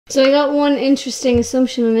So I got one interesting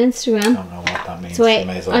assumption on Instagram. I don't know what that means. You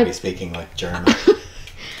may as well be speaking like German.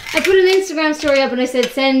 I put an Instagram story up and I said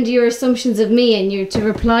send your assumptions of me, and you're to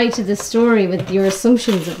reply to the story with your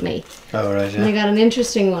assumptions of me. Oh right, yeah. And I got an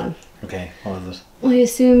interesting one. Okay, what was it? I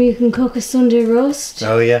assume you can cook a Sunday roast.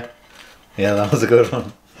 Oh yeah. Yeah, that was a good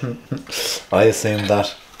one. I assumed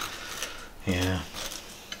that. Yeah.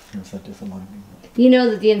 Is that disappointing? You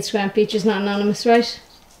know that the Instagram feature's not anonymous, right?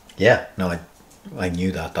 Yeah, no, I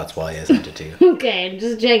knew that. That's why I sent it to you. Okay, I'm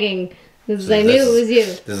just checking. Because I knew it was you.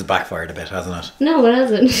 This has backfired a bit, hasn't it? No, it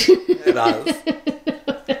hasn't. It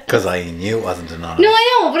has. Because I knew it wasn't anonymous. No,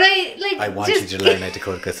 I know, but I want you to learn how to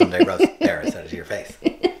cook a Sunday roast. There, I said it to your face.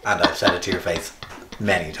 And I've said it to your face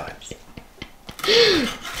many times.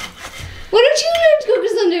 Why don't you learn to cook a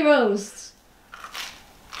Sunday roast?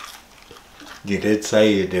 You did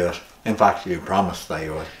say you'd do it. In fact, you promised that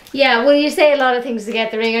you would. Yeah, well, you say a lot of things to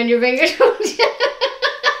get the ring on your finger, don't you?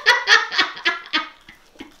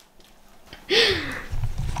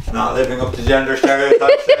 Not living up to gender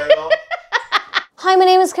stereotypes there at all. Hi, my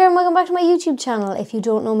name is Karen. Welcome back to my YouTube channel. If you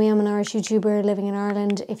don't know me, I'm an Irish YouTuber living in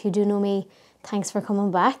Ireland. If you do know me, thanks for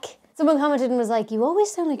coming back. Someone commented and was like, you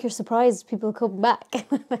always sound like you're surprised people come back.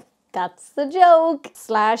 That's the joke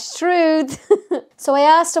 / truth. So I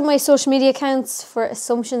asked on my social media accounts for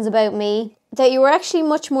assumptions about me, that you were actually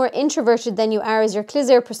much more introverted than you are as your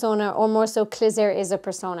Clisare persona, or more so Clisare is a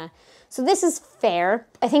persona. So this is fair.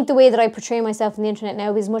 I think the way that I portray myself on the internet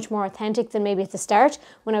now is much more authentic than maybe at the start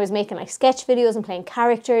when I was making like sketch videos and playing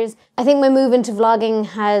characters. I think my move into vlogging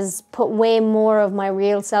has put way more of my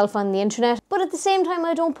real self on the internet. But at the same time,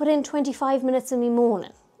 I don't put in 25 minutes of me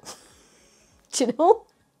moaning. Do you know?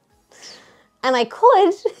 And I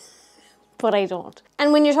could, but I don't.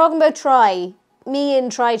 And when you're talking about Try, me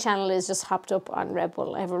and Try channel is just hopped up on Red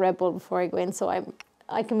Bull. I have a Red Bull before I go in, so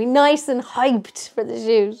I can be nice and hyped for the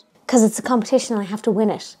shoot. Because it's a competition and I have to win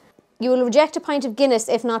it. You will reject a pint of Guinness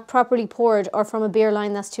if not properly poured or from a beer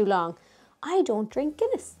line that's too long. I don't drink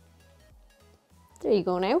Guinness. There you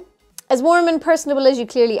go now. As warm and personable as you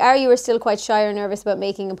clearly are, you are still quite shy or nervous about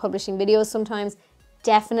making and publishing videos sometimes.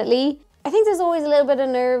 Definitely. I think there's always a little bit of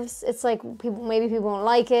nerves. It's like maybe people won't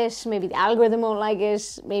like it, maybe the algorithm won't like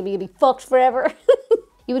it, maybe you'll be fucked forever.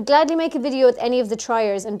 You would gladly make a video with any of the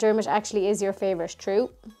triers, and Dermot actually is your favourite,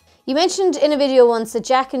 true? You mentioned in a video once that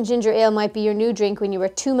Jack and ginger ale might be your new drink when you were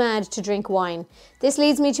too mad to drink wine. This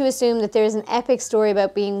leads me to assume that there is an epic story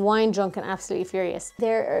about being wine drunk and absolutely furious.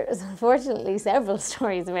 There are unfortunately several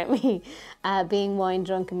stories about me being wine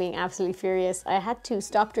drunk and being absolutely furious. I had to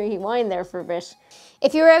stop drinking wine there for a bit.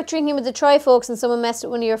 If you were out drinking with the Try folks and someone messed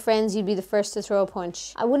with one of your friends, you'd be the first to throw a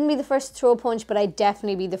punch. I wouldn't be the first to throw a punch, but I'd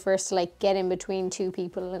definitely be the first to like get in between two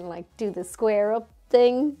people and like do the square up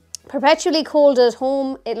thing. Perpetually cold at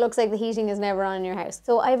home, it looks like the heating is never on in your house.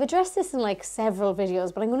 So I've addressed this in like several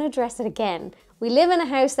videos, but I'm going to address it again. We live in a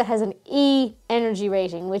house that has an E energy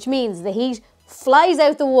rating, which means the heat flies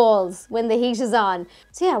out the walls when the heat is on.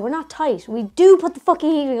 So yeah, we're not tight. We do put the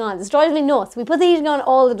fucking heating on. This drives me nuts. We put the heating on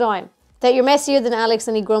all the time. That you're messier than Alex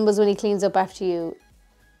and he grumbles when he cleans up after you.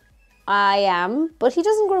 I am, but he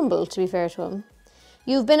doesn't grumble, to be fair to him.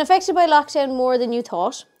 You've been affected by lockdown more than you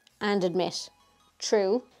thought, and admit.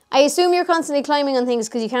 True. I assume you're constantly climbing on things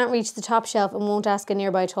because you can't reach the top shelf and won't ask a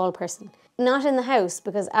nearby tall person. Not in the house,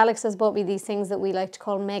 because Alex has bought me these things that we like to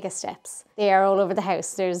call mega steps. They are all over the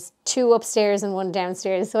house. There's 2 upstairs and 1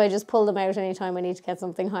 downstairs, so I just pull them out anytime I need to get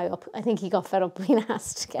something high up. I think he got fed up being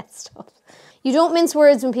asked to get stuff. You don't mince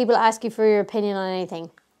words when people ask you for your opinion on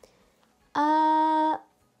anything. I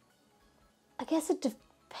guess it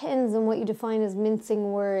depends on what you define as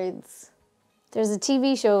mincing words. There's a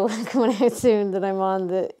TV show coming out soon that I'm on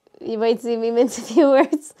that you might see me mince a few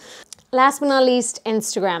words. Last but not least,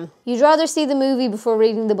 Instagram. You'd rather see the movie before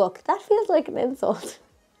reading the book. That feels like an insult.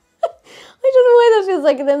 I don't know why that feels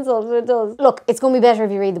like an insult, but it does. Look, it's going to be better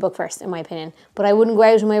if you read the book first, in my opinion. But I wouldn't go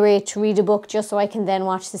out of my way to read a book just so I can then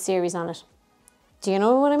watch the series on it. Do you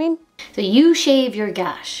know what I mean? So you shave your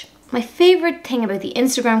gash. My favourite thing about the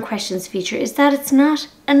Instagram questions feature is that it's not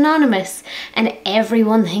anonymous, and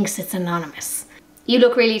everyone thinks it's anonymous. You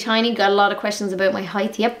look really tiny, got a lot of questions about my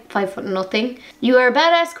height. Yep, 5 foot nothing. You are a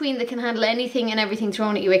badass queen that can handle anything and everything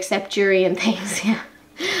thrown at you except jury and things. Yeah.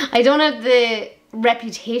 I don't have the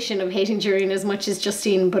reputation of hating jury as much as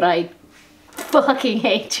Justine, but I fucking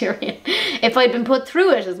hate jury. If I'd been put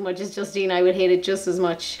through it as much as Justine, I would hate it just as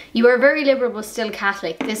much. You are very liberal but still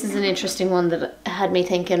Catholic. This is an interesting one that had me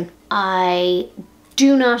thinking. I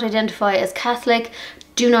do not identify as Catholic,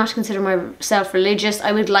 do not consider myself religious.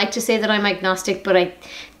 I would like to say that I'm agnostic, but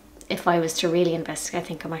if I was to really investigate, I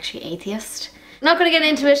think I'm actually atheist. I'm not going to get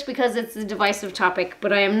into it because it's a divisive topic,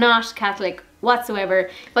 but I am not Catholic whatsoever.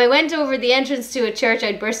 If I went over the entrance to a church,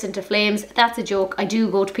 I'd burst into flames. That's a joke. I do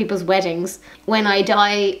go to people's weddings. When I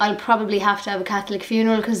die, I'll probably have to have a Catholic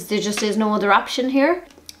funeral because there just is no other option here.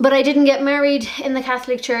 But I didn't get married in the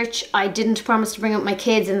Catholic Church. I didn't promise to bring up my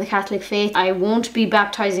kids in the Catholic faith. I won't be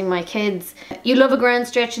baptising my kids. You love a grand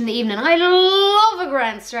stretch in the evening. I love a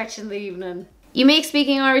grand stretch in the evening. You make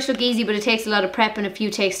speaking Irish look easy, but it takes a lot of prep and a few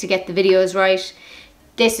takes to get the videos right.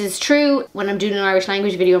 This is true. When I'm doing an Irish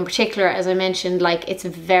language video in particular, as I mentioned, like, it's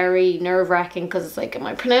very nerve-wracking because it's like, am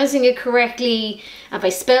I pronouncing it correctly? Have I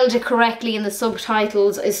spelled it correctly in the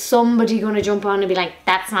subtitles? Is somebody going to jump on and be like,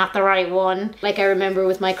 that's not the right one? Like, I remember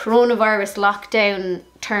with my coronavirus lockdown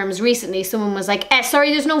terms recently, someone was like,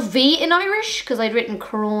 sorry, there's no V in Irish, because I'd written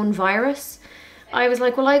coronavirus. I was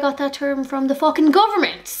like, well, I got that term from the fucking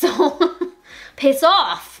government, so piss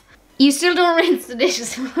off. You still don't rinse the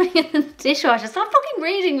dishes in the dishwasher. Stop fucking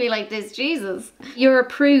rating me like this, Jesus. You're a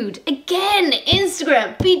prude. Again,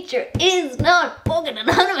 Instagram feature is not fucking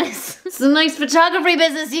anonymous. It's a nice photography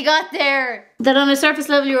business you got there. That on a surface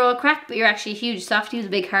level you're all cracked, but you're actually a huge softie with a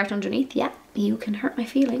big heart underneath. Yeah, you can hurt my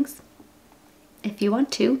feelings. If you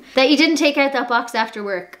want to. That you didn't take out that box after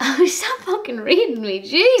work. Oh, stop fucking reading me,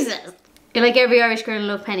 Jesus. You're like every Irish girl in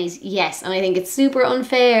love pennies. Yes, and I think it's super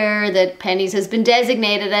unfair that pennies has been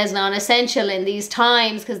designated as non-essential in these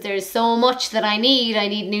times because there's so much that I need. I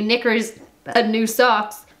need new knickers and new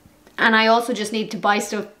socks. And I also just need to buy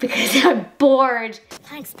stuff because I'm bored.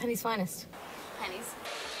 Thanks, Penny's finest. Pennies.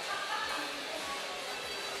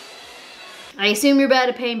 I assume you're bad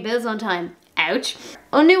at paying bills on time. Ouch.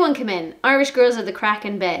 Oh, new one came in. Irish girls are the crack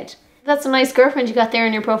in bed. That's a nice girlfriend you got there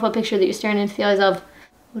in your profile picture that you're staring into the eyes of.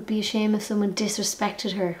 Would be a shame if someone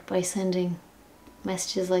disrespected her by sending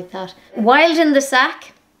messages like that. Wild in the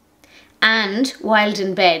sack and wild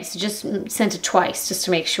in bed. So just sent it twice just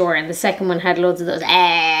to make sure. And the second one had loads of those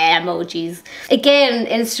emojis. Again,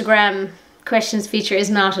 Instagram questions feature is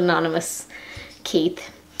not anonymous, Keith.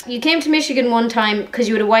 You came to Michigan one time because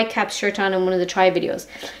you had a Whitecaps shirt on in one of the try videos.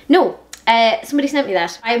 No. Somebody sent me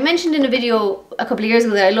that. I mentioned in a video a couple of years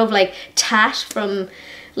ago that I love like tat from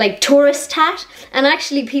like tourist tat, and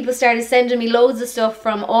actually people started sending me loads of stuff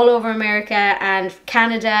from all over America and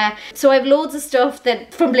Canada. So I have loads of stuff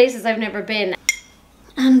that from places I've never been.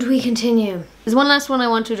 And we continue. There's one last one I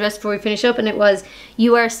want to address before we finish up, and it was,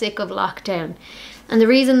 you are sick of lockdown. And the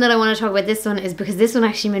reason that I want to talk about this one is because this one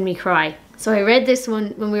actually made me cry. So I read this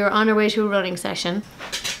one when we were on our way to a running session.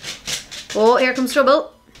 Oh, here comes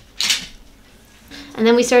trouble. And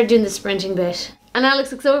then we started doing the sprinting bit. And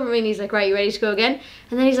Alex looks over at me and he's like, right, you ready to go again?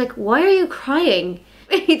 And then he's like, why are you crying?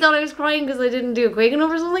 He thought I was crying because I didn't do a quick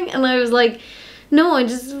enough or something. And I was like, no, I'm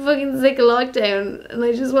just fucking sick of lockdown and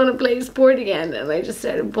I just want to play sport again. And I just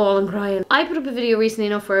started bawling crying. I put up a video recently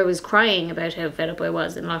enough where I was crying about how fed up I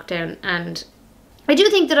was in lockdown, and I do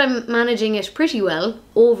think that I'm managing it pretty well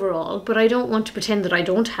overall, but I don't want to pretend that I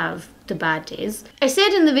don't have the bad days. I said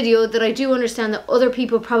in the video that I do understand that other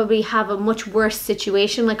people probably have a much worse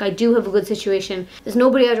situation. Like, I do have a good situation. There's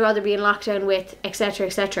nobody I'd rather be in lockdown with, etc,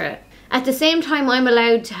 etc. At the same time, I'm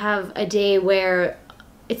allowed to have a day where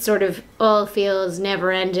it sort of all feels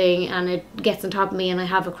never ending and it gets on top of me and I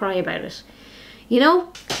have a cry about it. You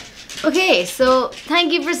know? Okay, so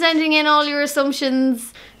thank you for sending in all your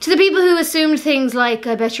assumptions. To the people who assumed things like,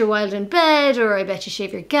 I bet you're wild in bed, or I bet you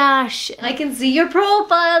shave your gash. I can see your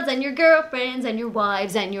profiles and your girlfriends and your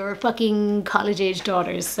wives and your fucking college-age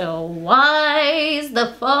daughters, so wise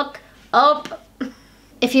the fuck up.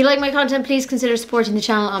 If you like my content, please consider supporting the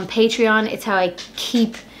channel on Patreon. It's how I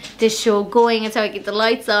keep this show going. It's how I keep the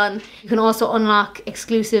lights on. You can also unlock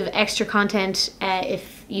exclusive extra content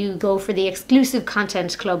if you go for the exclusive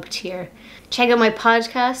content club tier. Check out my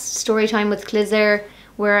podcast, Storytime with Clisare,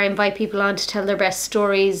 where I invite people on to tell their best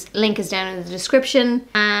stories. Link is down in the description.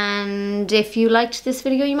 And if you liked this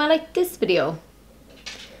video, you might like this video.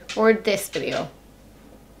 Or this video.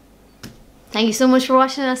 Thank you so much for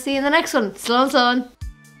watching. I'll see you in the next one. Slán slán.